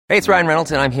Hey, it's Ryan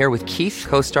Reynolds, and I'm here with Keith,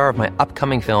 co-star of my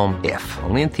upcoming film, If,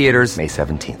 only in theaters May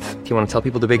 17th. Do you want to tell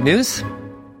people the big news?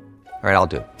 All right, I'll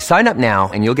do it. Sign up now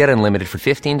and you'll get unlimited for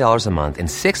 $15 a month and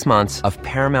 6 months of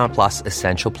Paramount Plus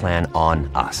Essential Plan on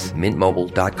us.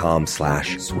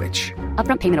 MintMobile.com/switch.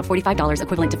 Upfront payment of $45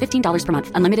 equivalent to $15 per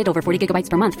month. Unlimited over 40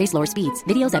 gigabytes per month. Face lower speeds.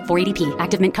 Videos at 480p.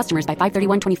 Active Mint customers by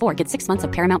 531.24 get 6 months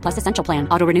of Paramount Plus Essential Plan.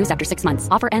 Auto renews after 6 months.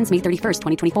 Offer ends May 31st,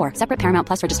 2024. Separate Paramount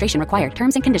Plus registration required.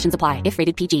 Terms and conditions apply if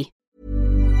rated PG.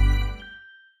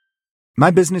 My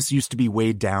business used to be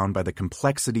weighed down by the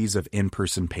complexities of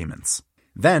in-person payments.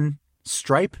 Then,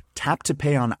 Stripe Tap to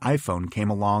Pay on iPhone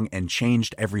came along and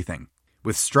changed everything.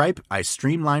 With Stripe, I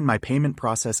streamlined my payment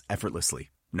process effortlessly.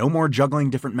 No more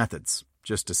juggling different methods.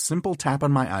 Just a simple tap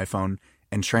on my iPhone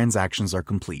and transactions are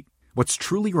complete. What's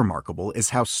truly remarkable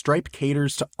is how Stripe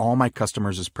caters to all my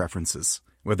customers' preferences.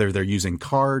 Whether they're using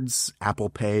cards, Apple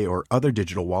Pay, or other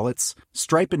digital wallets,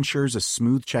 Stripe ensures a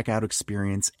smooth checkout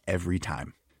experience every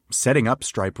time. Setting up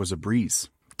Stripe was a breeze,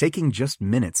 taking just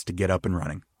minutes to get up and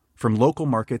running. From local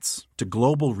markets to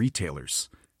global retailers,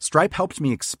 Stripe helped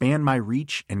me expand my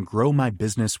reach and grow my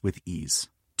business with ease.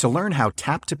 To learn how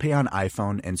Tap to Pay on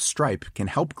iPhone and Stripe can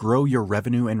help grow your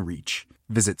revenue and reach,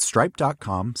 visit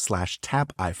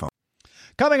stripe.com/tapiphone.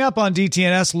 Coming up on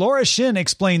DTNS, Laura Shin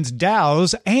explains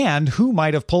DAOs and who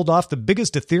might have pulled off the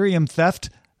biggest Ethereum theft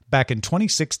back in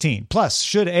 2016. Plus,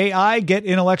 should AI get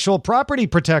intellectual property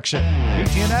protection?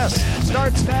 DTNS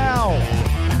starts now.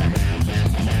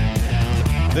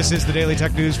 This is the Daily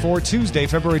Tech News for Tuesday,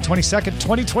 February 22nd,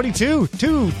 2022.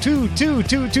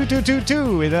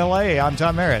 2222222 in LA. I'm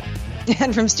Tom Merritt.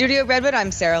 And from Studio Redwood,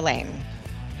 I'm Sarah Lane.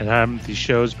 And I'm the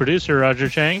show's producer, Roger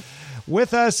Chang.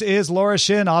 With us is Laura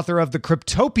Shin, author of The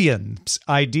Cryptopians,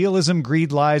 Idealism,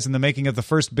 Greed, Lies, and the Making of the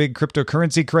First Big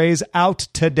Cryptocurrency Craze, out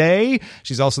today.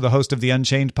 She's also the host of the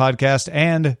Unchained podcast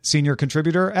and senior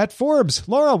contributor at Forbes.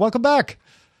 Laura, welcome back.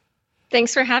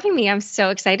 Thanks for having me. I'm so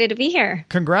excited to be here.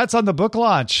 Congrats on the book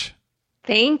launch.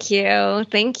 Thank you.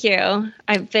 Thank you.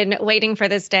 I've been waiting for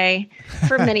this day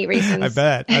for many reasons.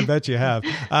 I bet you have.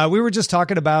 We were just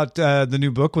talking about the new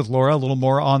book with Laura, a little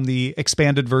more on the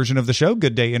expanded version of the show,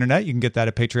 Good Day Internet. You can get that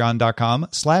at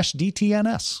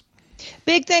patreon.com/DTNS.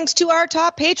 Big thanks to our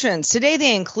top patrons. Today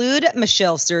they include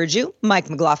Michelle Sergiu, Mike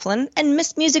McLaughlin, and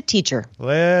Miss Music Teacher.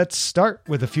 Let's start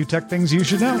with a few tech things you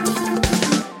should know.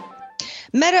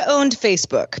 Meta-owned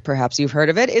Facebook, perhaps you've heard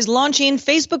of it, is launching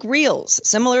Facebook Reels,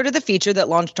 similar to the feature that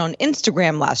launched on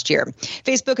Instagram last year.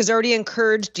 Facebook has already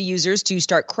encouraged users to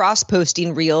start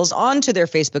cross-posting Reels onto their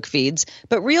Facebook feeds,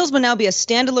 but Reels will now be a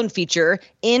standalone feature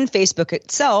in Facebook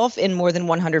itself in more than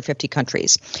 150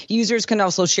 countries. Users can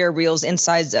also share Reels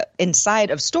inside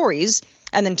of Stories,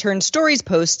 and then turn Stories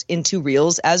posts into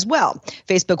Reels as well.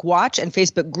 Facebook Watch and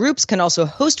Facebook Groups can also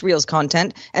host Reels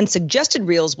content, and suggested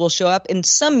Reels will show up in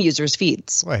some users'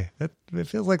 feeds. Wait, it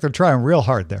feels like they're trying real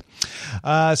hard there.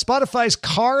 Spotify's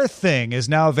Car Thing is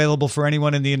now available for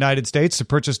anyone in the United States to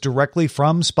purchase directly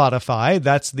from Spotify.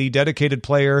 That's the dedicated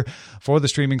player for the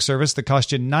streaming service that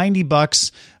costs you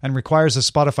 $90 and requires a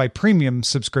Spotify Premium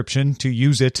subscription to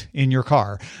use it in your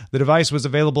car. The device was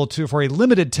available for a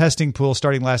limited testing pool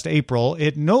starting last April.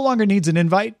 It no longer needs an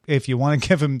invite if you want to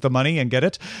give him the money and get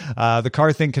it. The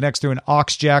Car Thing connects through an aux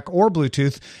jack or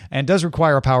Bluetooth and does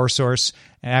require a power source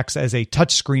and acts as a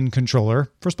touchscreen controller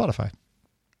for Spotify.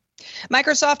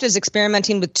 Microsoft is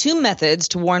experimenting with two methods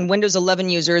to warn Windows 11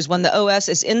 users when the OS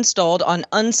is installed on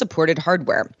unsupported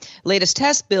hardware. Latest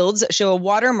test builds show a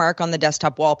watermark on the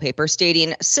desktop wallpaper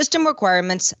stating "System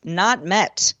requirements not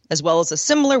met," as well as a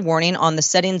similar warning on the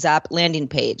Settings app landing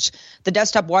page. The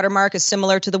desktop watermark is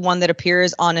similar to the one that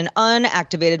appears on an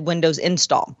unactivated Windows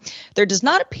install. There does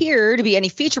not appear to be any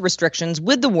feature restrictions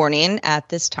with the warning at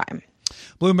this time.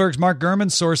 Bloomberg's Mark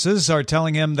Gurman's sources are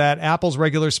telling him that Apple's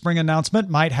regular spring announcement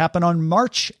might happen on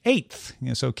March 8th.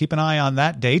 So keep an eye on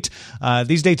that date.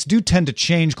 These dates do tend to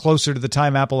change closer to the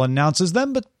time Apple announces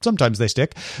them, but sometimes they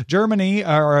stick.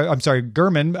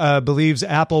 Gurman believes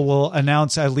Apple will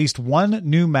announce at least one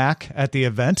new Mac at the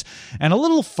event. And a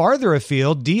little farther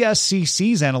afield,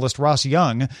 DSCC's analyst Ross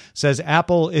Young says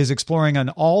Apple is exploring an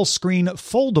all-screen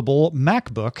foldable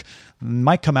MacBook,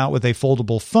 might come out with a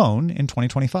foldable phone in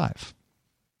 2025.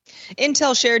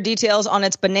 Intel shared details on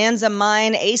its Bonanza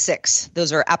Mine ASICs.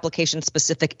 Those are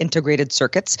application-specific integrated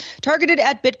circuits targeted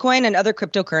at Bitcoin and other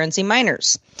cryptocurrency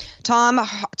miners.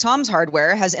 Tom's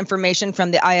Hardware has information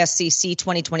from the ISCC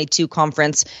 2022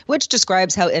 conference, which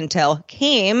describes how Intel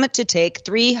came to take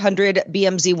 300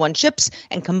 BMZ1 chips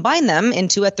and combine them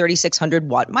into a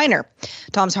 3600-watt miner.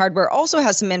 Tom's Hardware also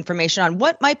has some information on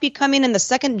what might be coming in the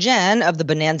second gen of the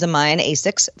Bonanza Mine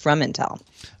ASICs from Intel.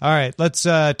 All right, let's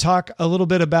talk a little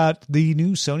bit about the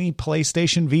new Sony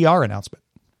PlayStation VR announcement.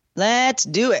 Let's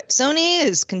do it. Sony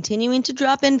is continuing to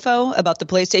drop info about the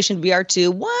PlayStation VR 2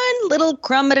 one little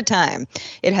crumb at a time.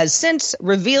 It has since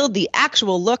revealed the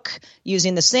actual look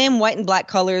using the same white and black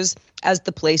colors as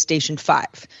the PlayStation 5.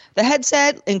 The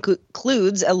headset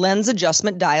includes a lens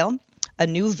adjustment dial, a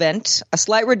new vent, a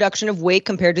slight reduction of weight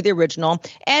compared to the original,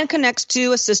 and connects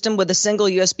to a system with a single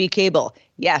USB cable.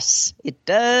 Yes, it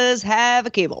does have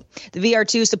a cable. The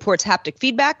VR2 supports haptic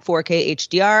feedback, 4K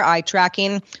HDR, eye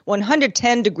tracking,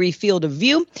 110-degree field of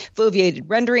view, foveated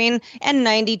rendering, and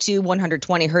 90 to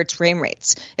 120 hertz frame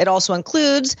rates. It also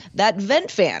includes that vent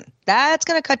fan. That's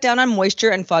going to cut down on moisture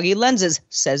and foggy lenses,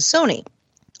 says Sony.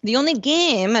 The only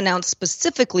game announced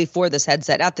specifically for this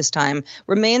headset at this time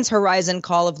remains Horizon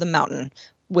Call of the Mountain,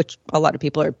 which a lot of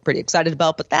people are pretty excited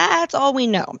about, but that's all we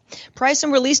know. Price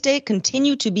and release date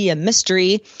continue to be a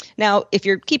mystery. Now, if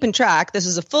you're keeping track, this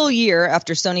is a full year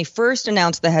after Sony first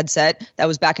announced the headset. That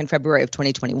was back in February of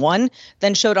 2021,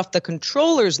 then showed off the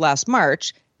controllers last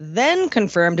March, then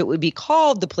confirmed it would be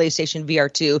called the PlayStation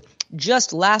VR 2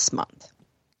 just last month.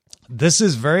 This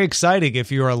is very exciting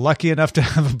if you are lucky enough to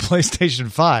have a PlayStation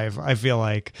 5, I feel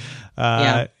like.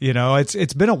 You know,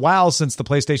 it's been a while since the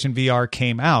PlayStation VR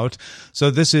came out.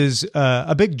 So this is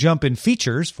a big jump in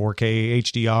features, 4K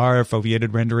HDR,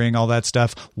 foveated rendering, all that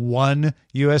stuff. One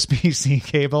USB-C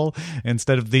cable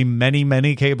instead of the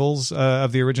many cables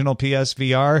of the original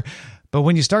PSVR. But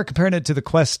when you start comparing it to the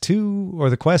Quest 2 or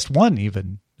the Quest 1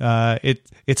 even,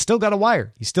 it's still got a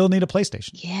wire. You still need a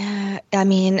PlayStation. Yeah. I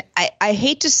mean, I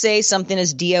hate to say something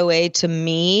as DOA to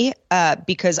me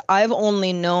because I've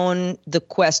only known the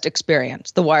Quest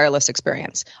experience, the wireless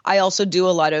experience. I also do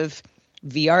a lot of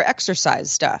VR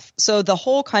exercise stuff. So the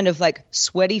whole kind of like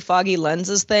sweaty, foggy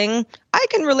lenses thing, I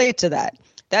can relate to that.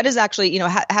 That is actually, you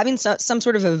know, having some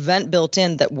sort of event built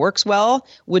in that works well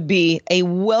would be a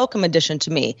welcome addition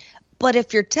to me. But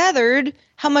if you're tethered,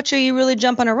 how much are you really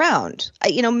jumping around?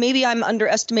 Maybe I'm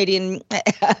underestimating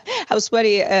how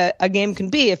sweaty a game can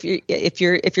be if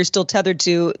you're still tethered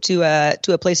to a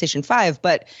PlayStation 5.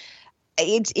 But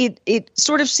it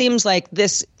sort of seems like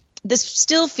this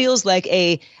still feels like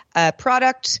a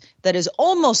product that is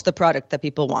almost the product that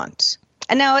people want.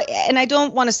 And I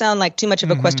don't want to sound like too much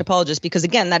of a Quest apologist because,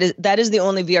 again, that is the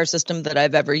only VR system that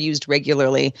I've ever used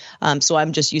regularly. So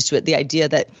I'm just used to it. The idea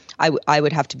that I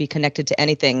would have to be connected to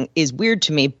anything is weird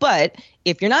to me. But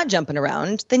if you're not jumping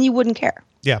around, then you wouldn't care.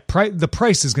 Yeah, the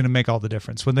price is going to make all the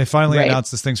difference. When they finally announce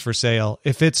this thing's for sale,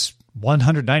 if it's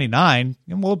 $199,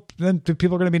 well, then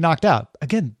people are going to be knocked out.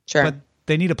 Again, sure. But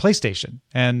they need a PlayStation.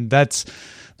 And that's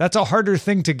a harder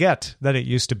thing to get than it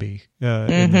used to be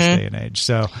in this day and age.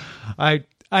 So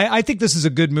I think this is a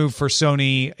good move for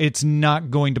Sony. It's not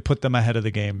going to put them ahead of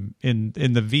the game in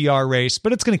the VR race,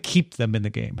 but it's going to keep them in the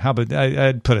game. How about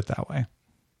I'd put it that way.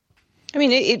 I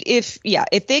mean,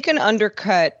 if they can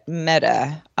undercut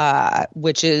Meta,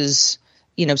 which is,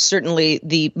 you know, certainly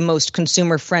the most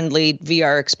consumer-friendly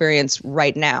VR experience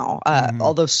right now,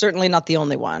 although certainly not the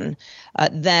only one,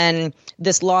 then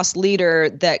this lost leader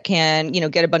that can, you know,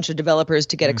 get a bunch of developers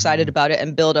to get excited about it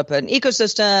and build up an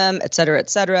ecosystem, et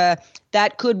cetera,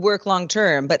 that could work long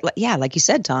term. But yeah, like you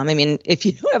said, Tom, I mean, if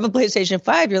you don't have a PlayStation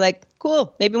 5, you're like,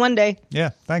 cool, maybe one day.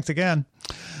 Yeah, thanks again.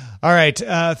 All right.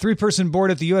 Three-person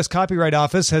board at the U.S. Copyright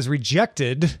Office has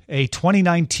rejected a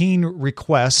 2019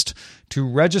 request to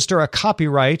register a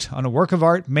copyright on a work of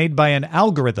art made by an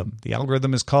algorithm. The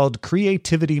algorithm is called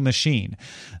Creativity Machine.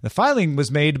 The filing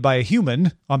was made by a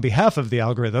human on behalf of the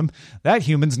algorithm. That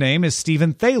human's name is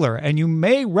Stephen Thaler, and you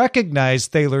may recognize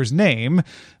Thaler's name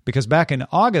because back in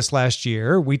August last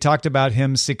year, we talked about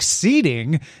him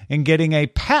succeeding in getting a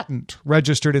patent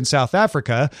registered in South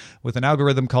Africa with an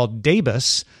algorithm called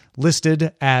Dabus,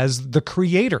 listed as the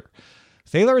creator.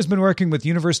 Thaler has been working with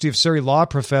University of Surrey law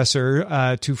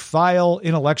professor to file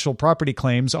intellectual property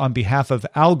claims on behalf of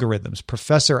algorithms.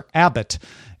 Professor Abbott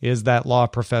is that law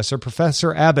professor.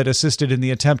 Professor Abbott assisted in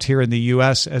the attempt here in the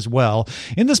U.S. as well.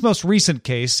 In this most recent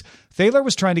case, Thaler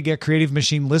was trying to get Creative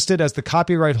Machine listed as the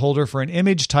copyright holder for an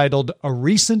image titled A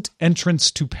Recent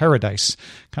Entrance to Paradise.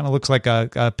 Kind of looks like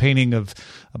a painting of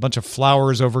a bunch of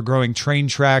flowers overgrowing train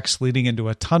tracks leading into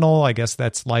a tunnel. I guess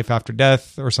that's life after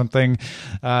death or something.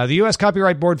 The U.S.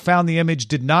 Copyright Board found the image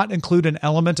did not include an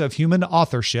element of human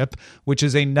authorship, which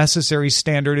is a necessary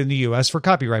standard in the U.S. for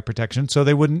copyright protection, so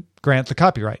they wouldn't grant the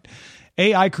copyright.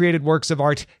 AI-created works of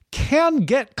art can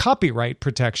get copyright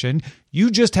protection. You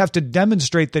just have to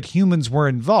demonstrate that humans were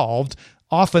involved.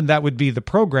 Often that would be the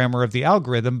programmer of the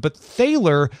algorithm, but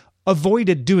Thaler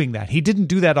avoided doing that. He didn't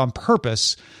do that on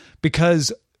purpose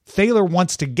because Thaler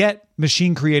wants to get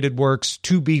machine-created works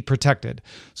to be protected.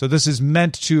 So this is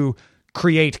meant to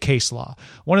create case law.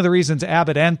 One of the reasons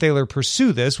Abbott and Thaler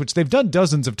pursue this, which they've done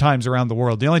dozens of times around the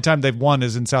world, the only time they've won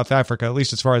is in South Africa, at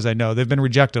least as far as I know. They've been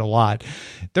rejected a lot.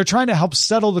 They're trying to help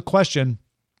settle the question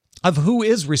of who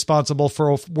is responsible for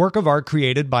a work of art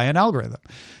created by an algorithm.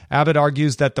 Abbott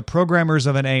argues that the programmers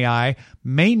of an AI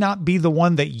may not be the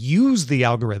one that use the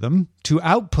algorithm to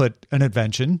output an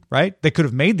invention, right? They could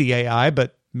have made the AI,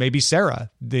 but maybe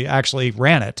Sarah they actually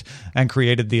ran it and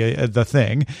created the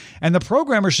thing. And the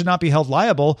programmer should not be held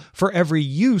liable for every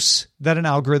use that an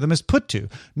algorithm is put to,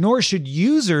 nor should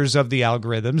users of the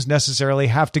algorithms necessarily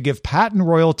have to give patent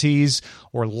royalties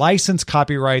or license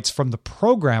copyrights from the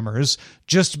programmers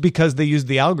just because they used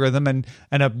the algorithm and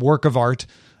a work of art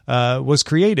was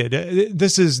created.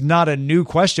 This is not a new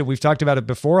question. We've talked about it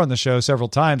before on the show several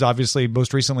times, obviously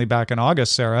most recently back in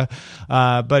August, Sarah.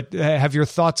 But have your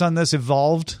thoughts on this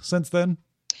evolved since then?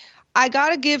 I got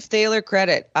to give Thaler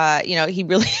credit. He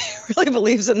really, really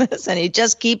believes in this and he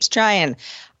just keeps trying.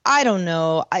 I don't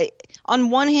know. On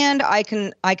one hand, I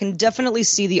can definitely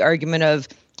see the argument of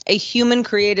a human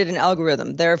created an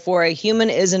algorithm, therefore a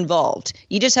human is involved.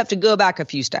 You just have to go back a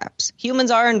few steps. Humans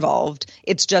are involved.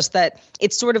 It's just that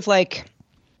it's sort of like,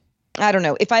 I don't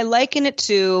know, if I liken it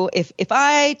to, if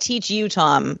I teach you,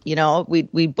 Tom,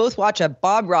 we both watch a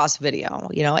Bob Ross video,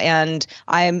 and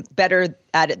I'm better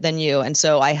at it than you. And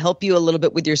so I help you a little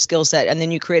bit with your skill set and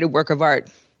then you create a work of art.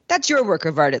 That's your work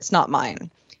of art. It's not mine.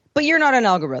 But you're not an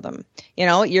algorithm.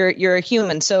 You're a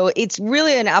human. So it's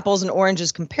really an apples and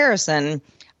oranges comparison.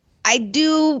 I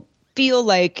do feel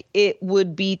like it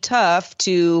would be tough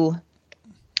to,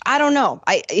 I don't know.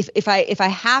 If I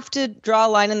have to draw a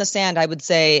line in the sand, I would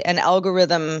say an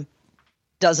algorithm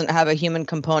doesn't have a human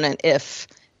component if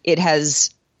it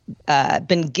has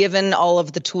been given all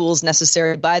of the tools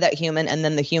necessary by that human, and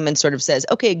then the human sort of says,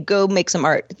 "Okay, go make some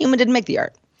art." The human didn't make the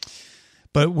art.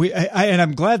 But and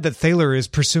I'm glad that Thaler is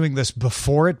pursuing this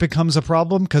before it becomes a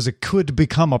problem, because it could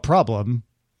become a problem.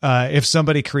 If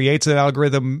somebody creates an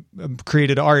algorithm,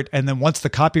 created art, and then once the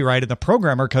copyright and the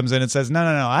programmer comes in and says, no,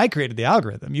 I created the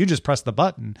algorithm. You just press the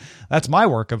button. That's my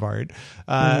work of art.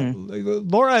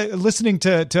 Laura, listening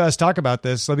to us talk about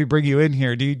this, let me bring you in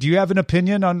here. Do you have an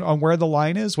opinion on where the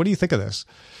line is? What do you think of this?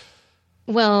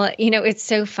 Well, it's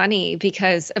so funny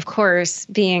because, of course,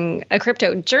 being a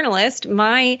crypto journalist,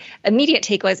 my immediate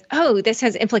take was, oh, this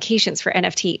has implications for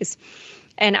NFTs.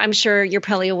 And I'm sure you're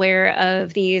probably aware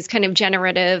of these kind of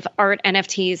generative art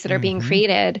NFTs that are being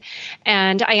created.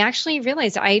 And I actually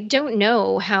realized I don't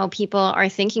know how people are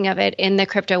thinking of it in the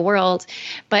crypto world,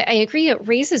 but I agree it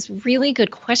raises really good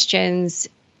questions.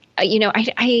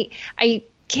 I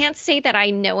can't say that I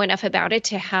know enough about it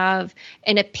to have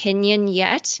an opinion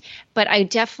yet, but I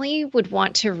definitely would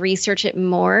want to research it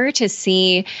more to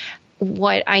see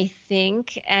what I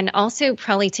think, and also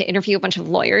probably to interview a bunch of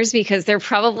lawyers, because there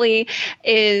probably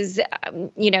is,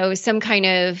 some kind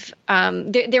of,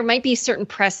 there might be certain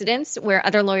precedents where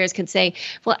other lawyers could say,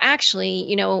 well,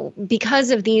 actually, because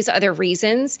of these other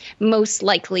reasons, most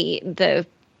likely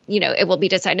it will be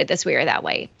decided this way or that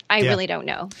way. I really don't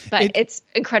know, but it's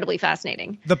incredibly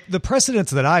fascinating. The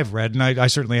precedents that I've read, and I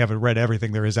certainly haven't read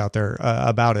everything there is out there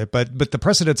about it, but the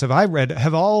precedents that I've read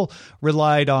have all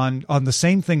relied on the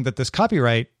same thing that this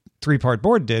copyright 3-part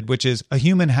board did, which is a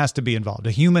human has to be involved.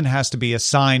 A human has to be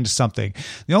assigned something.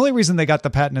 The only reason they got the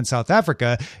patent in South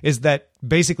Africa is that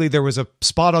basically there was a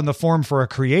spot on the form for a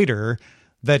creator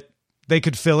that they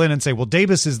could fill in and say, well,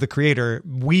 Davis is the creator.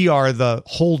 We are the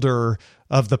holder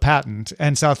of the patent.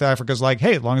 And South Africa's like,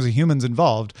 hey, as long as a human's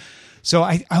involved. So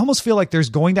I almost feel like there's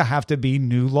going to have to be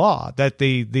new law, that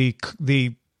the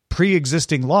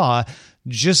pre-existing law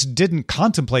just didn't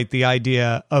contemplate the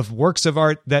idea of works of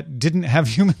art that didn't have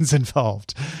humans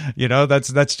involved.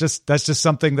 That's just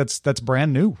something that's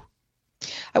brand new.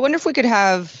 I wonder if we could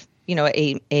have,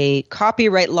 a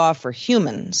copyright law for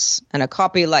humans and a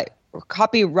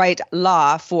copyright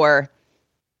law for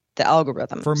the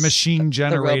algorithms for machine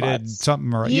generated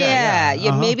something, or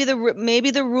maybe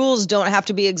the rules don't have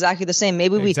to be exactly the same.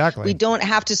 Maybe we don't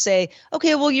have to say,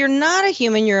 okay, well, you're not a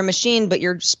human, you're a machine, but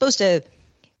you're supposed to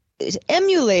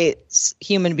emulate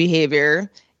human behavior.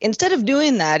 Instead of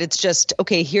doing that, it's just,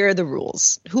 okay, here are the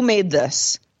rules. Who made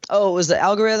this? Oh, it was the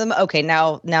algorithm. Okay,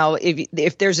 now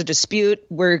if there's a dispute,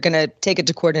 we're going to take it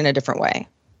to court in a different way.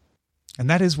 And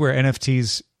that is where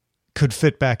NFTs could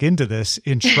fit back into this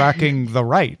in tracking the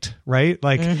right?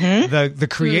 Like the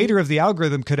creator of the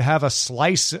algorithm could have a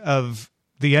slice of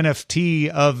the NFT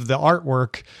of the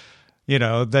artwork,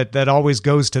 that always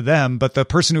goes to them, but the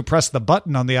person who pressed the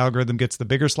button on the algorithm gets the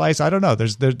bigger slice. I don't know.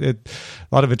 There's a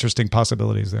lot of interesting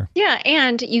possibilities there. Yeah,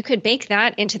 and you could bake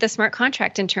that into the smart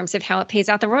contract in terms of how it pays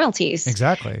out the royalties.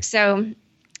 Exactly. So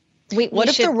we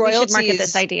should market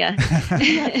this idea.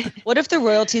 What if the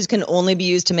royalties can only be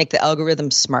used to make the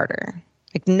algorithm smarter?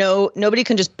 Like nobody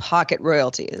can just pocket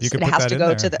royalties. It has to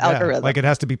go to the algorithm. Like it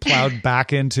has to be plowed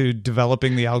back into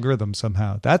developing the algorithm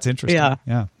somehow. That's interesting.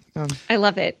 Yeah. I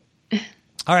love it.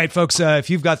 All right, folks, if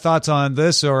you've got thoughts on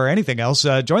this or anything else,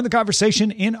 join the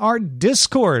conversation in our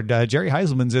Discord. Jerry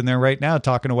Heiselman's in there right now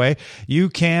talking away. You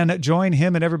can join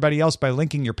him and everybody else by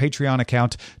linking your Patreon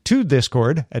account to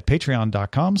Discord at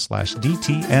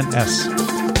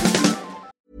patreon.com/DTNS.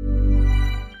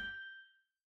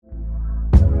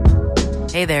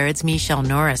 Hey there, it's Michelle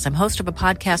Norris. I'm host of a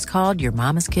podcast called Your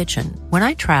Mama's Kitchen. When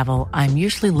I travel, I'm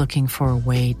usually looking for a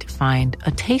way to find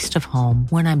a taste of home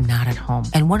when I'm not at home.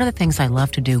 And one of the things I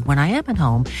love to do when I am at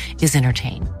home is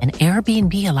entertain. And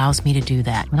Airbnb allows me to do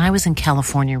that. When I was in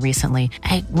California recently,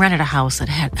 I rented a house that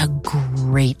had a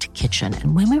great kitchen.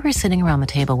 And when we were sitting around the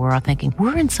table, we were all thinking,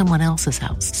 we're in someone else's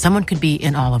house. Someone could be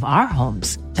in all of our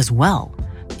homes as well.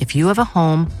 If you have a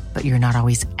home, but you're not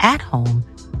always at home,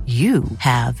 you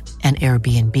have an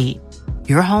Airbnb.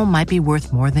 Your home might be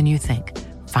worth more than you think.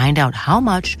 Find out how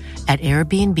much at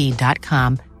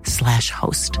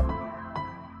airbnb.com/host.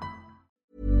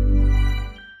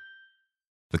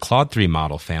 The Claude 3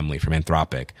 model family from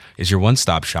Anthropic is your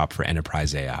one-stop shop for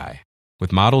enterprise AI.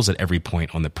 With models at every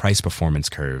point on the price-performance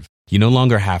curve, you no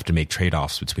longer have to make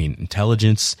trade-offs between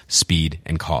intelligence, speed,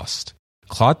 and cost.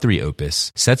 Claude 3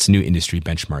 Opus sets new industry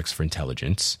benchmarks for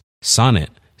intelligence.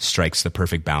 Sonnet strikes the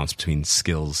perfect balance between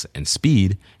skills and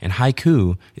speed, and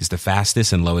Haiku is the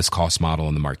fastest and lowest cost model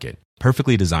in the market,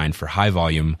 perfectly designed for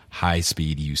high-volume,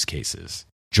 high-speed use cases.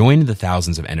 Join the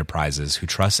thousands of enterprises who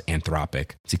trust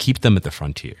Anthropic to keep them at the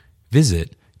frontier.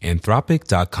 Visit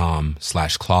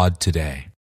anthropic.com/Claude today.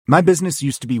 My business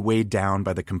used to be weighed down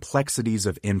by the complexities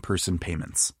of in-person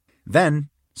payments. Then,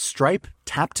 Stripe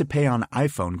Tap to Pay on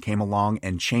iPhone came along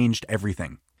and changed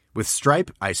everything. With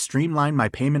Stripe, I streamlined my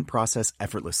payment process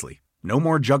effortlessly. No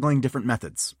more juggling different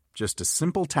methods. Just a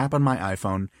simple tap on my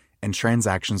iPhone and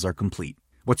transactions are complete.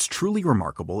 What's truly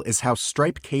remarkable is how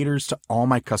Stripe caters to all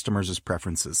my customers'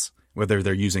 preferences. Whether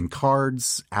they're using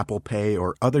cards, Apple Pay,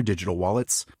 or other digital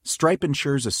wallets, Stripe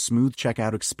ensures a smooth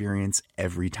checkout experience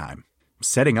every time.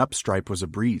 Setting up Stripe was a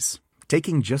breeze,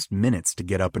 taking just minutes to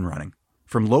get up and running.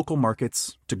 From local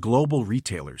markets to global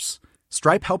retailers,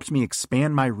 Stripe helped me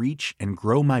expand my reach and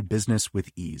grow my business with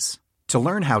ease. To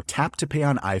learn how Tap to Pay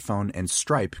on iPhone and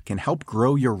Stripe can help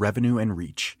grow your revenue and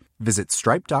reach, visit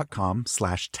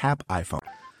stripe.com/tapiphone.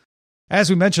 As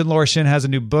we mentioned, Laura Shin has a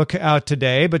new book out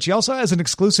today, but she also has an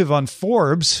exclusive on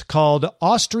Forbes called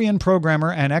Austrian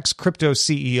Programmer and Ex-Crypto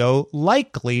CEO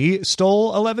Likely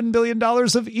Stole $11 billion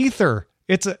of Ether.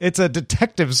 It's a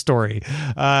detective story.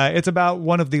 It's about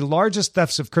one of the largest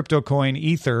thefts of crypto coin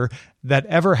Ether that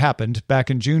ever happened back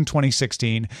in June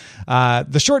 2016.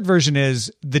 The short version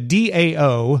is the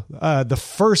DAO, the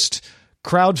first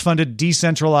crowd-funded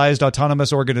decentralized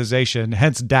autonomous organization,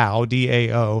 hence DAO,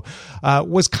 DAO,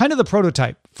 was kind of the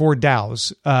prototype for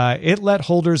DAOs. It let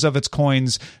holders of its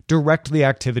coins direct the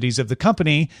activities of the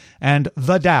company, and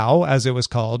the DAO, as it was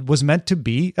called, was meant to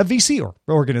be a VC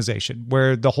organization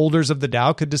where the holders of the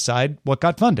DAO could decide what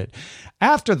got funded.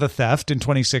 After the theft in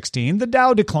 2016, the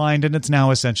DAO declined and it's now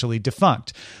essentially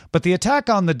defunct. But the attack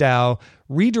on the DAO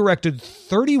redirected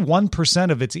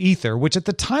 31% of its Ether, which at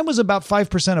the time was about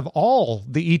 5% of all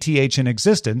the ETH in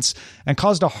existence, and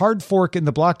caused a hard fork in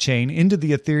the blockchain into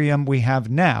the Ethereum we have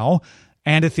now,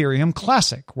 and Ethereum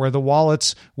Classic, where the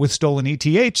wallets with stolen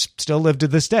ETH still live to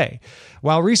this day.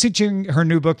 While researching her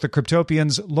new book, The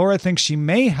Cryptopians, Laura thinks she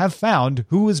may have found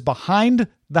who is behind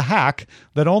the hack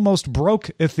that almost broke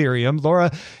Ethereum.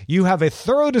 Laura, you have a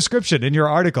thorough description in your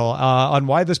article on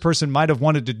why this person might have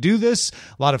wanted to do this,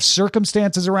 a lot of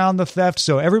circumstances around the theft,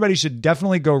 so everybody should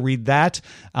definitely go read that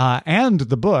and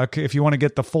the book if you want to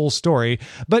get the full story.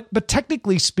 But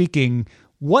technically speaking,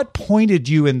 What pointed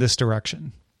you in this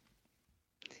direction?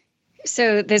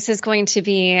 So this is going to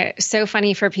be so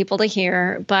funny for people to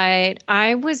hear, but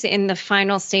I was in the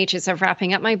final stages of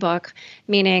wrapping up my book,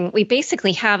 meaning we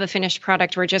basically have a finished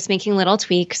product. We're just making little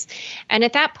tweaks. And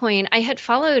at that point, I had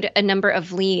followed a number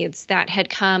of leads that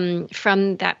had come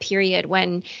from that period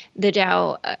when the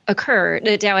Dow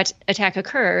attack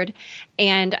occurred.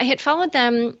 And I had followed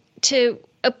them to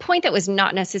a point that was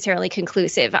not necessarily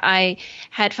conclusive. I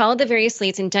had followed the various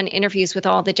leads and done interviews with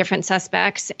all the different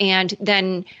suspects, and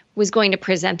then was going to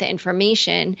present the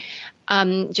information,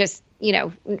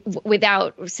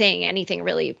 without saying anything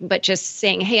really, but just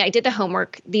saying, hey, I did the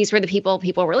homework. These were the people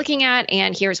were looking at,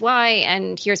 and here's why,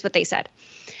 and here's what they said.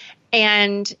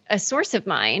 And a source of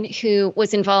mine who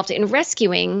was involved in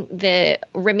rescuing the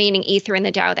remaining ether in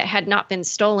the Dow that had not been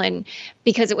stolen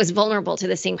because it was vulnerable to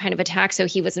the same kind of attack. So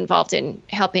he was involved in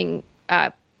helping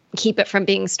keep it from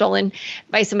being stolen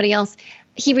by somebody else.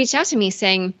 He reached out to me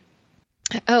saying,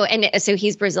 oh, and so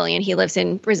he's Brazilian. He lives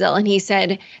in Brazil. And he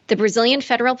said, the Brazilian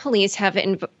federal police have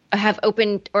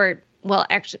opened, well,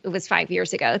 actually, it was 5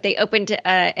 years ago. They opened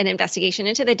an investigation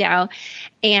into the Dow,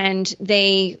 and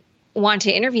they want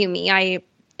to interview me. I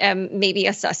am maybe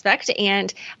a suspect,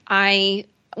 and I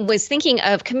was thinking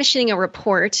of commissioning a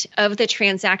report of the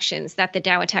transactions that the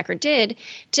Dow attacker did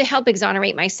to help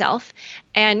exonerate myself.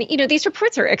 And, these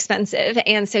reports are expensive.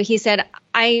 And so he said,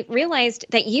 I realized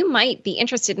that you might be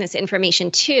interested in this information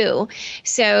too.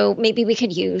 So maybe we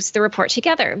could use the report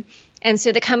together. And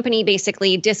so the company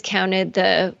basically discounted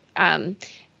the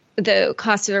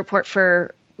cost of the report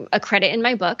for a credit in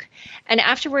my book. And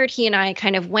afterward, he and I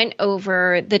kind of went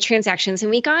over the transactions,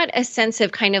 and we got a sense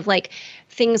of kind of like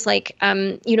things like,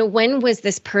 when was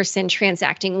this person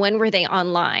transacting? When were they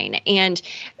online? And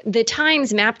the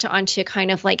times mapped onto kind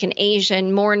of like an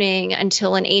Asian morning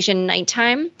until an Asian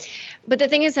nighttime. But the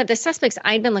thing is that the suspects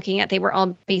I'd been looking at, they were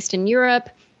all based in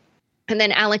Europe. And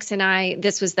then Alex and I,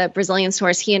 this was the Brazilian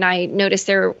source, he and I noticed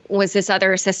there was this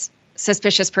other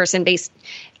suspicious person based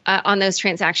on those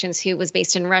transactions who was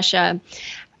based in Russia.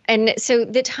 And so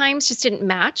the times just didn't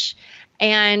match.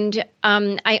 And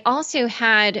I also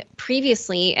had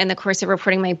previously, in the course of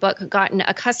reporting my book, gotten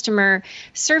a customer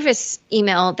service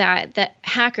email that the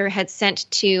hacker had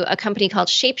sent to a company called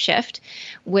Shapeshift,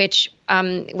 which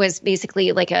was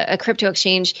basically like a crypto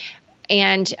exchange.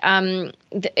 And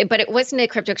but it wasn't a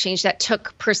crypto exchange that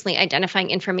took personally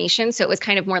identifying information. So it was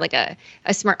kind of more like a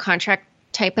smart contract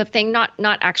type of thing, not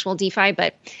actual DeFi,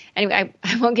 but anyway,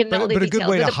 I won't get into all the details. But a good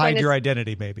way to hide your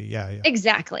identity, maybe. Yeah.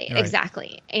 Exactly. Right.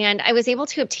 Exactly. And I was able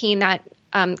to obtain that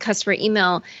customer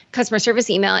service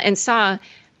email, and saw,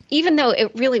 even though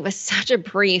it really was such a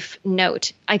brief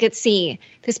note, I could see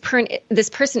this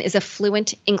person is a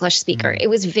fluent English speaker. Mm-hmm. It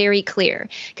was very clear,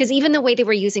 because even the way they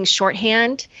were using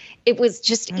shorthand, it was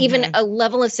just even a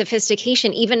level of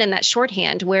sophistication, even in that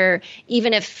shorthand, where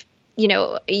even if,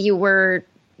 you were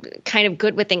kind of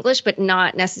good with English, but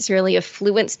not necessarily a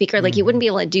fluent speaker, like you wouldn't be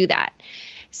able to do that.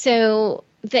 So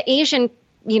the Asian,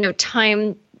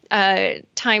 time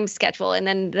schedule, and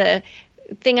then the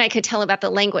thing I could tell about the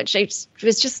language, I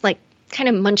was just like kind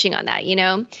of munching on that,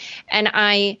 And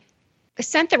I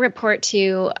sent the report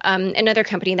to another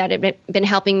company that had been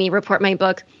helping me report my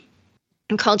book,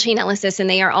 called Chainalysis, and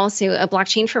they are also a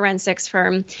blockchain forensics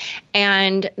firm,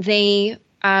 and they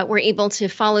were able to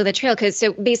follow the trail.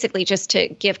 So basically, just to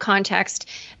give context,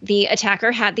 the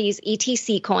attacker had these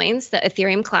ETC coins, the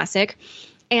Ethereum Classic,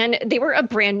 and they were a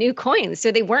brand new coin.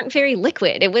 So they weren't very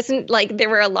liquid. It wasn't like there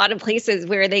were a lot of places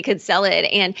where they could sell it,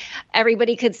 and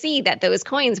everybody could see that those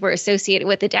coins were associated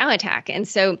with the Dow attack. And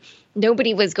so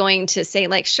nobody was going to say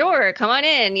like, sure, come on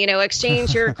in,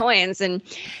 exchange your coins. And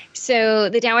so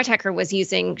the Dow attacker was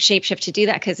using Shapeshift to do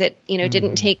that, because it,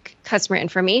 didn't take customer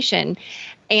information.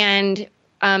 And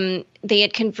they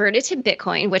had converted to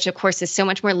Bitcoin, which of course is so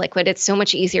much more liquid. It's so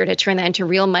much easier to turn that into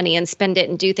real money and spend it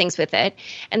and do things with it.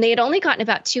 And they had only gotten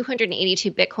about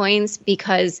 282 Bitcoins,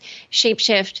 because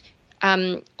Shapeshift,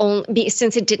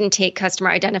 since it didn't take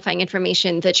customer identifying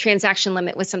information, the transaction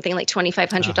limit was something like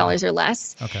 $2,500 or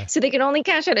less. Okay. So they could only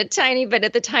cash out a tiny bit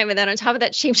at the time. And then on top of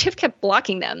that, Shapeshift kept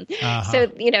blocking them.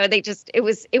 So, it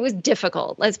was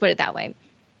difficult. Let's put it that way.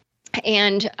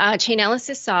 And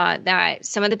Chainalysis saw that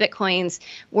some of the Bitcoins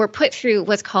were put through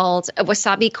what's called a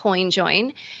Wasabi coin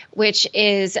join, which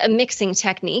is a mixing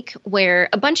technique where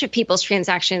a bunch of people's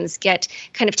transactions get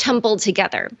kind of tumbled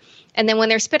together. And then when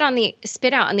they're spit out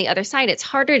on the other side, it's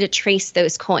harder to trace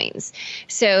those coins.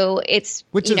 So it's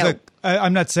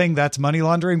I'm not saying that's money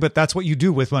laundering, but that's what you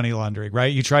do with money laundering,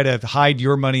 right? You try to hide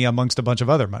your money amongst a bunch of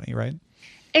other money, right?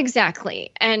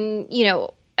 Exactly. And,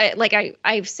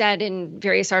 I've said in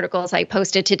various articles I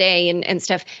posted today and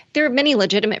stuff, there are many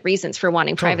legitimate reasons for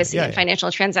wanting privacy in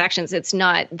financial transactions. It's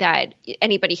not that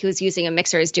anybody who's using a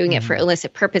mixer is doing it for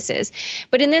illicit purposes.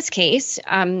 But in this case,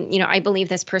 I believe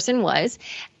this person was.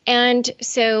 And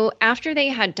so after they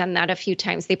had done that a few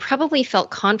times, they probably felt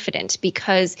confident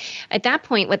because at that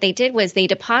point, what they did was they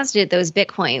deposited those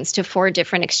Bitcoins to 4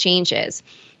 different exchanges.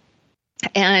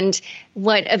 And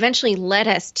what eventually led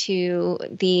us to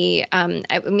me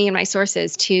and my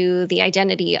sources to the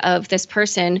identity of this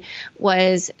person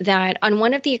was that on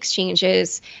one of the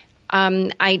exchanges,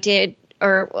 a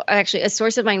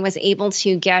source of mine was able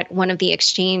to get one of the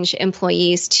exchange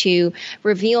employees to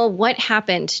reveal what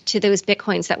happened to those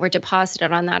Bitcoins that were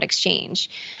deposited on that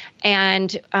exchange.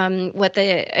 And what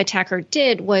the attacker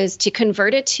did was to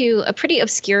convert it to a pretty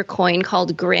obscure coin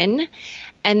called Grin.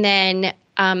 And then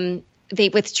they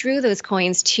withdrew those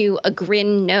coins to a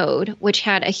Grin node, which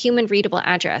had a human readable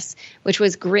address, which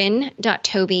was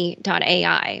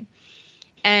grin.toby.ai.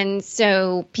 And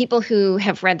so people who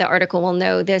have read the article will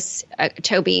know this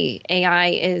Toby AI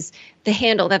is the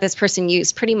handle that this person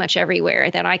used pretty much everywhere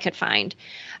that I could find.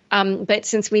 But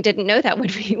since we didn't know that when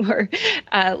we were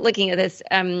looking at this,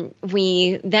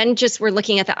 we then just were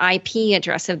looking at the IP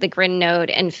address of the Grin node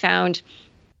and found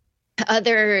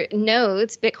other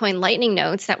nodes, Bitcoin Lightning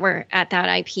nodes that were at that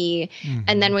IP. Mm-hmm.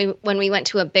 And then when we went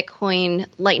to a Bitcoin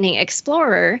Lightning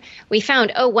Explorer, we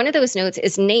found, one of those nodes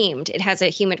is named. It has a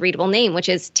human readable name, which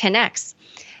is 10x.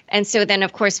 And so then,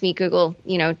 of course, we Google,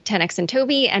 10x and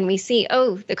Toby, and we see,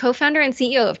 the co-founder and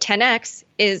CEO of 10x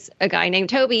is a guy named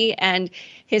Toby, and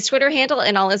his Twitter handle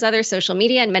and all his other social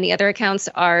media and many other accounts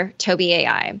are Toby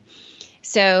AI.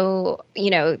 So,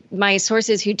 my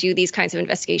sources who do these kinds of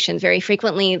investigations very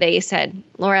frequently, they said,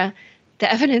 Laura,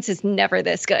 the evidence is never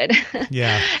this good.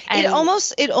 Yeah. It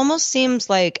almost seems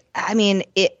like,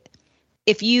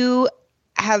 if you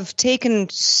have taken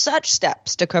such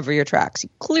steps to cover your tracks, you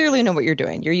clearly know what you're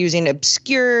doing. You're using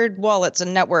obscured wallets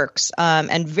and networks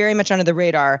and very much under the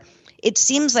radar. It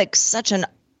seems like such an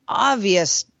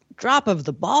obvious drop of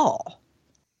the ball.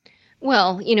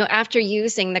 Well, after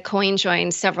using the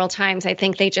CoinJoin several times, I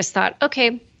think they just thought,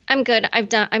 okay, I'm good. I'm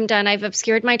done. I've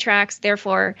obscured my tracks.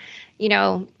 Therefore,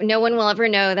 no one will ever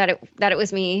know that it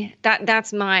was me.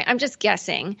 I'm just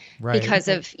guessing because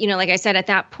of, like I said, at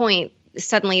that point,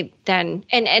 suddenly then,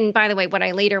 and by the way, what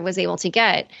I later was able to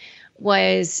get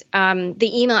was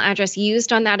the email address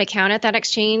used on that account at that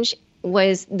exchange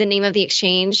was the name of the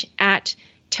exchange at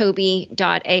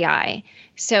toby.ai.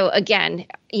 So again,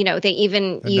 he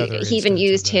even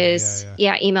used his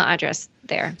email address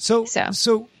there. So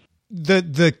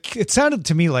it sounded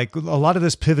to me like a lot of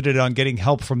this pivoted on getting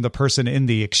help from the person in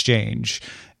the exchange.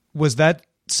 Was that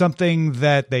something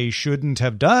that they shouldn't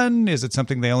have done? Is it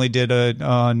something they only did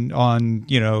on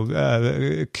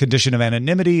condition of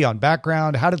anonymity, on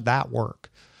background? How did that work?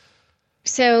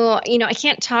 So, I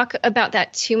can't talk about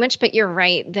that too much, but you're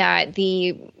right that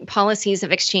the policies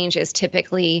of exchanges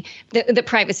typically, the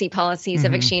privacy policies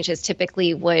of exchanges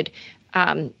typically would,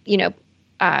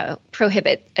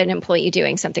 prohibit an employee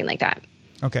doing something like that.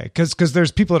 Okay, because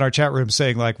there's people in our chat room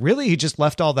saying like, really, he just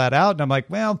left all that out? And I'm like,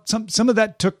 well, some of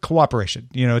that took cooperation.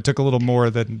 It took a little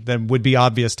more than would be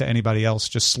obvious to anybody else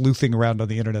just sleuthing around on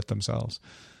the internet themselves.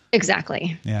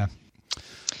 Exactly. Yeah.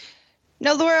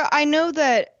 Now, Laura, I know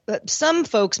that some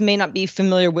folks may not be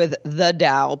familiar with the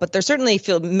DAO, but they're certainly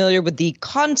familiar with the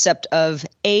concept of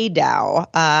a DAO.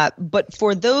 But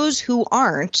for those who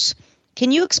aren't,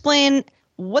 can you explain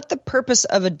what the purpose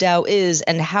of a DAO is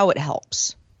and how it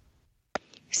helps?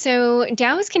 So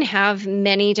DAOs can have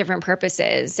many different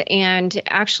purposes. And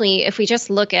actually, if we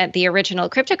just look at the original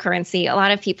cryptocurrency, a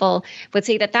lot of people would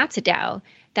say that that's a DAO,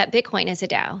 that Bitcoin is a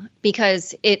DAO,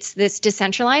 because it's this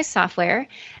decentralized software.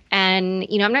 And,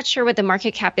 I'm not sure what the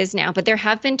market cap is now, but there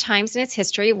have been times in its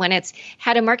history when it's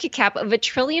had a market cap of $1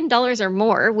 trillion or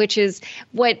more, which is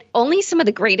what only some of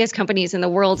the greatest companies in the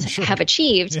world have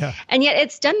achieved. Yeah. And yet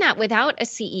it's done that without a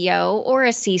CEO or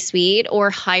a C-suite or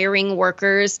hiring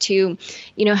workers to,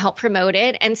 help promote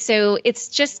it. And so it's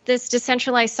just this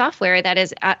decentralized software that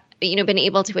is been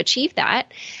able to achieve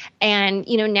that. And,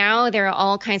 now there are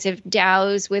all kinds of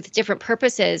DAOs with different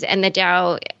purposes. And the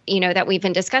DAO, that we've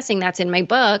been discussing, that's in my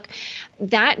book,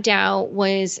 that DAO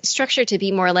was structured to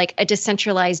be more like a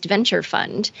decentralized venture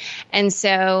fund. And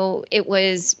so it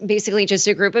was basically just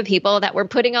a group of people that were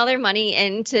putting all their money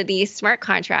into these smart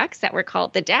contracts that were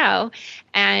called the DAO.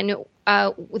 And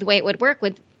the way it would work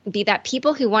would be that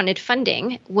people who wanted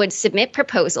funding would submit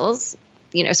proposals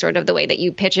sort of the way that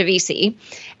you pitch a VC.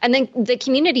 And then the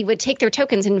community would take their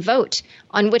tokens and vote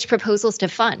on which proposals to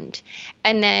fund.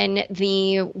 And then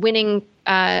the winning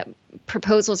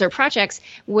proposals or projects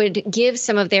would give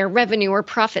some of their revenue or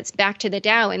profits back to the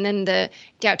DAO, and then the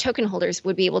DAO token holders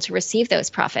would be able to receive those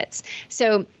profits.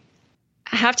 So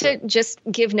I have to just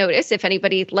give notice, if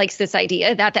anybody likes this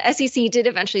idea, that the SEC did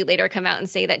eventually later come out and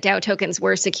say that DAO tokens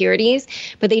were securities,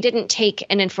 but they didn't take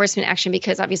an enforcement action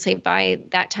because obviously by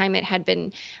that time it had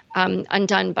been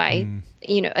undone by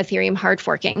Ethereum hard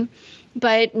forking.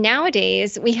 But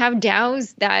nowadays, we have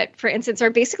DAOs that, for instance, are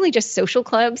basically just social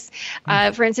clubs.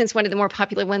 For instance, one of the more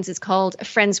popular ones is called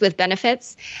Friends with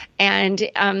Benefits. And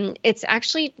it's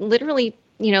actually literally,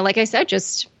 like I said,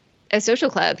 just a social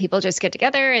club. People just get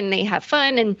together and they have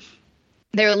fun. And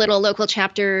there are little local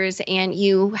chapters, and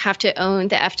you have to own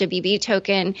the FWB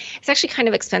token. It's actually kind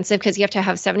of expensive because you have to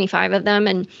have 75 of them.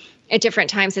 And at different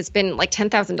times, it's been like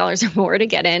 $10,000 or more to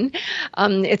get in.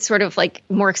 It's sort of like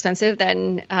more expensive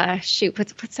than,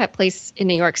 what's that place in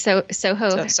New York? Soho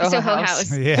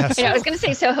House. Yes. I was going to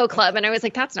say Soho Club, and I was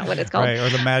like, that's not what it's called. Right, or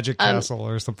the Magic Castle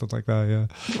or something like that,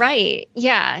 yeah. Right,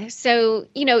 yeah. So,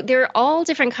 there are all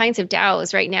different kinds of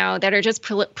DAOs right now that are just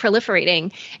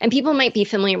proliferating. And people might be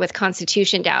familiar with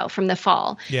Constitution DAO from the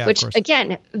fall, which,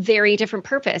 again, very different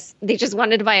purpose. They just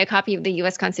wanted to buy a copy of the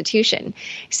U.S. Constitution.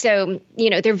 So,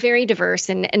 they're very diverse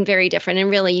and very different,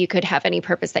 and really you could have any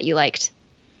purpose that you liked.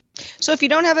 So if you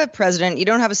don't have a president, you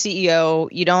don't have a CEO,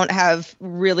 you don't have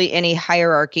really any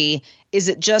hierarchy, is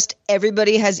it just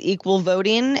everybody has equal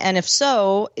voting? And if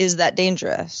so, is that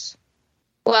dangerous?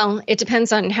 Well, it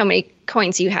depends on how many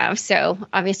coins you have. So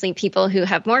obviously people who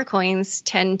have more coins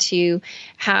tend to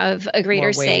have a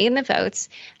greater say in the votes.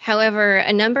 However,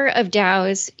 a number of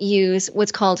DAOs use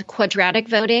what's called quadratic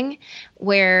voting,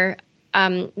 where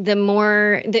the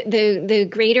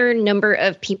greater number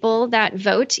of people that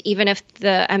vote, even if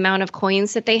the amount of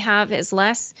coins that they have is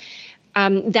less,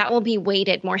 that will be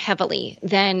weighted more heavily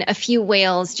than a few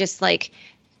whales just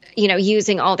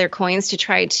using all their coins to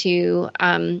try to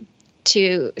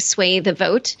sway the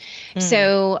vote.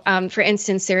 So, for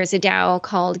instance, there is a DAO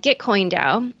called Gitcoin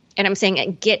DAO, and I'm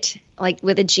saying Git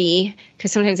with a G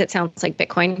because sometimes it sounds like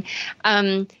Bitcoin.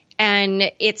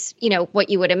 And it's,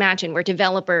 what you would imagine where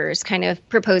developers kind of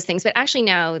propose things. But actually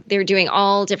now they're doing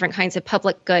all different kinds of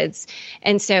public goods.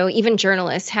 And so even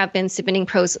journalists have been submitting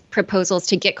proposals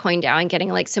to Gitcoin DAO and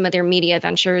getting some of their media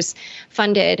ventures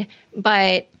funded.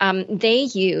 But they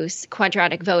use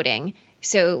quadratic voting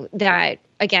so that,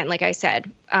 again, like I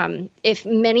said, if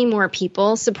many more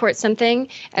people support something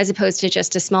as opposed to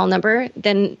just a small number,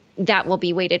 then that will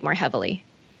be weighted more heavily.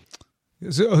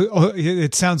 So,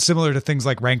 it sounds similar to things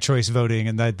like ranked choice voting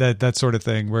and that sort of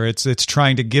thing, where it's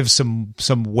trying to give some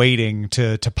weighting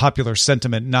to popular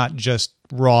sentiment, not just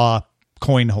raw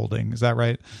coin holding. Is that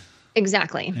right?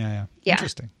 Exactly. Yeah.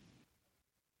 Interesting.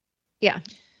 Yeah.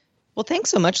 Well, thanks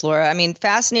so much, Laura. I mean,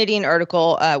 fascinating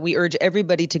article. We urge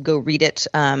everybody to go read it.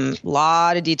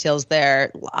 Lot of details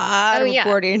there. Lot of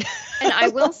reporting. And I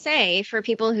will say, for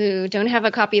people who don't have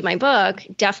a copy of my book,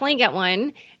 definitely get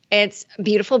one. It's a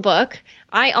beautiful book.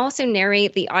 I also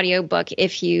narrate the audiobook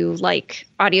if you like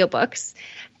audiobooks.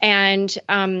 And,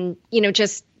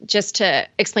 just to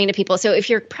explain to people. So if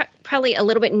you're probably a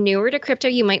little bit newer to crypto,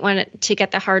 you might want to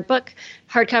get the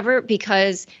hardcover,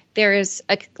 because there's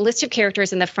a list of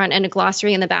characters in the front and a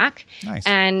glossary in the back. Nice.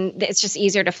 And it's just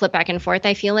easier to flip back and forth,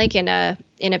 I feel like, in a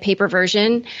paper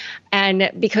version.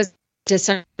 And because it's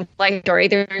a life story,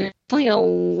 there's definitely a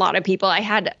lot of people. I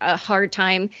had a hard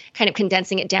time kind of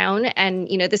condensing it down. And,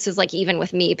 this is even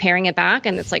with me paring it back,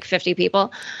 and it's 50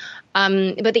 people.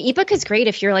 But the ebook is great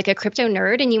if you're a crypto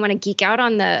nerd and you want to geek out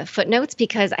on the footnotes,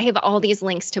 because I have all these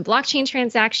links to blockchain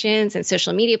transactions and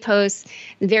social media posts.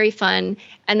 Very fun.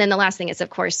 And then the last thing is, of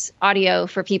course, audio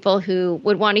for people who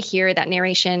would want to hear that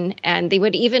narration. And they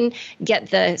would even get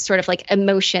the sort of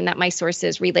emotion that my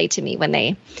sources relayed to me when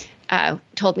they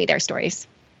told me their stories.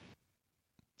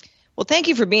 Well, thank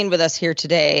you for being with us here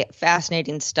today.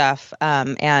 Fascinating stuff.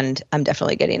 And I'm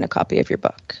definitely getting a copy of your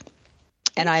book.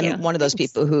 And I'm one of those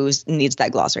people who needs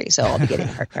that glossary, so I'll be getting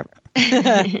a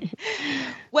hardcover.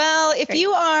 Well, if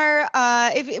you are,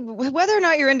 whether or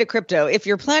not you're into crypto, if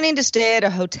you're planning to stay at a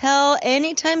hotel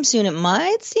anytime soon, it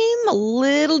might seem a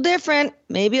little different,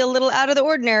 maybe a little out of the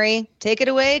ordinary. Take it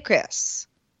away, Chris.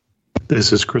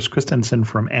 This is Chris Christensen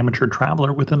from Amateur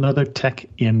Traveler with another Tech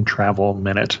in Travel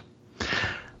Minute.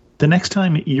 The next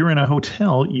time you're in a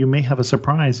hotel, you may have a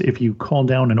surprise if you call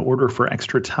down an order for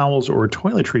extra towels or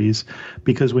toiletries,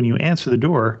 because when you answer the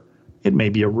door, it may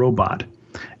be a robot.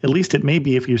 At least it may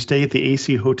be if you stay at the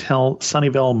AC Hotel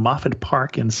Sunnyvale Moffett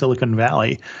Park in Silicon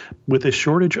Valley. With a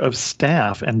shortage of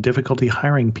staff and difficulty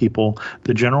hiring people,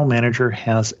 the general manager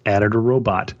has added a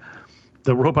robot.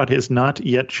 The robot is not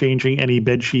yet changing any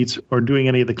bed sheets or doing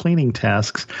any of the cleaning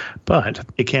tasks, but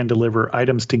it can deliver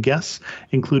items to guests,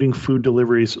 including food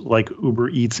deliveries like Uber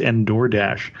Eats and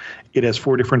DoorDash. It has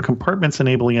 4 different compartments,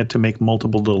 enabling it to make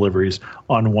multiple deliveries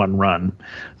on one run.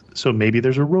 So maybe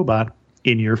there's a robot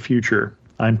in your future.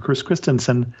 I'm Chris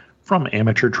Christensen from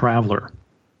Amateur Traveler.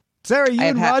 Sarah, you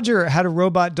and Roger had a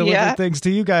robot deliver things to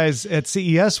you guys at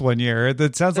CES one year.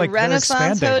 That sounds like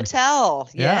Renaissance they're expanding. Hotel.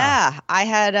 Yeah. I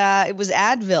had, it was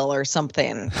Advil or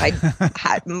something.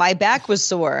 My back was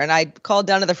sore and I called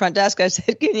down to the front desk. I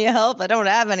said, can you help? I don't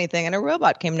have anything. And a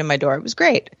robot came to my door. It was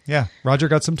great. Yeah. Roger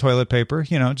got some toilet paper,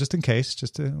 just in case,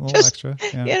 just a little extra.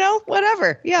 Yeah.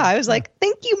 Whatever. Yeah. I was like,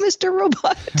 thank you, Mr.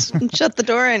 Robot. And shut the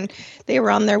door and they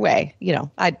were on their way.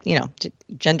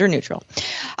 Gender neutral.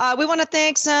 We want to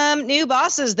thank some new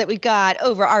bosses that we got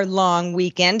over our long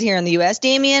weekend here in the U.S.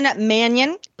 Damian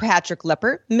Mannion, Patrick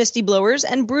Lepper, Misty Blowers,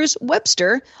 and Bruce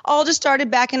Webster all just started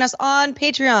backing us on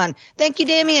Patreon. Thank you,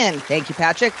 Damian. Thank you,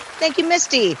 Patrick. Thank you,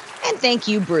 Misty. And thank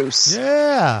you, Bruce.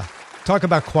 Yeah. Talk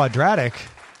about quadratic.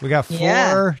 We got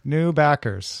 4 new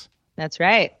backers. That's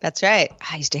right.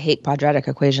 I used to hate quadratic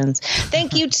equations.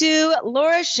 Thank you to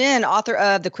Laura Shin, author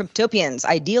of The Cryptopians,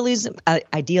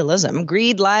 Idealism,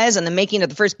 Greed, Lies, and the Making of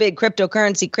the First Big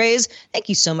Cryptocurrency Craze. Thank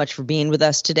you so much for being with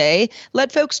us today.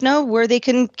 Let folks know where they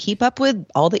can keep up with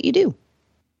all that you do.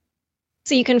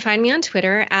 So you can find me on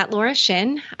Twitter at Laura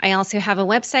Shin. I also have a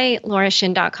website,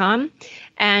 laurashin.com.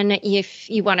 And if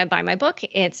you want to buy my book,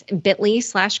 it's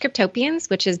bit.ly/cryptopians,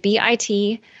 which is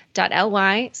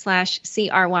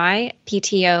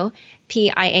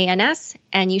bit.ly/CRYPTOPIANS.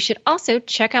 And you should also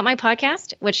check out my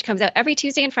podcast, which comes out every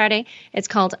Tuesday and Friday. It's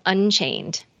called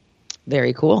Unchained.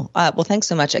 Very cool. Well, thanks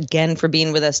so much again for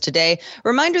being with us today.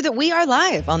 Reminder that we are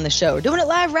live on the show, doing it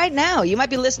live right now. You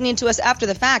might be listening to us after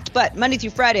the fact, but Monday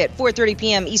through Friday at 4:30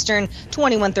 p.m. Eastern,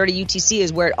 21:30 UTC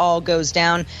is where it all goes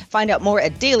down. Find out more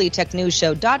at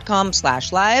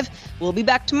dailytechnewsshow.com/live. We'll be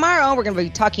back tomorrow. We're going to be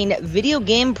talking video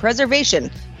game preservation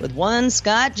with one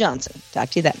Scott Johnson. Talk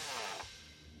to you then.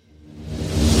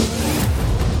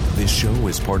 This show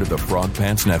is part of the Frog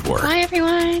Pants Network. Bye,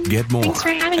 everyone. Get more Thanks for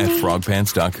having at me.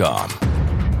 frogpants.com.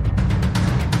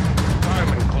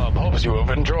 Diamond Club hopes you have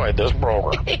enjoyed this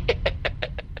program.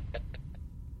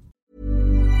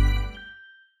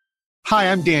 Hi,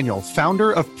 I'm Daniel,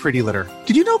 founder of Pretty Litter.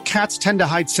 Did you know cats tend to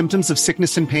hide symptoms of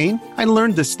sickness and pain? I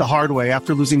learned this the hard way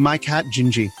after losing my cat,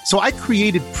 Gingy. So I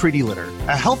created Pretty Litter,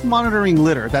 a health monitoring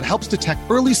litter that helps detect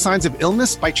early signs of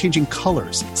illness by changing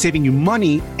colors, saving you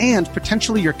money and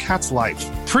potentially your cat's life.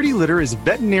 Pretty Litter is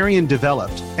veterinarian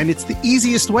developed, and it's the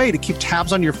easiest way to keep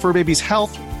tabs on your fur baby's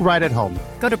health right at home.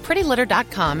 Go to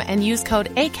prettylitter.com and use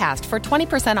code ACAST for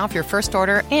 20% off your first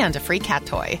order and a free cat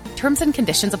toy. Terms and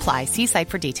conditions apply. See site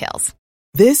for details.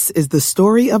 This is the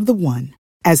story of the one.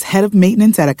 As head of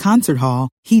maintenance at a concert hall,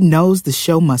 he knows the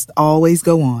show must always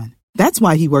go on. That's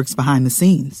why he works behind the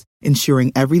scenes,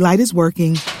 ensuring every light is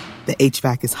working, the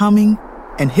HVAC is humming,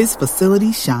 and his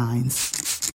facility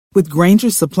shines. With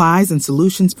Grainger's supplies and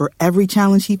solutions for every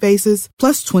challenge he faces,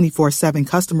 plus 24/7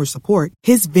 customer support,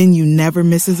 his venue never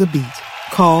misses a beat.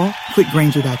 Call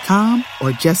quickgrainger.com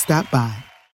or just stop by.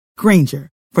 Grainger,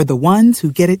 for the ones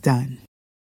who get it done.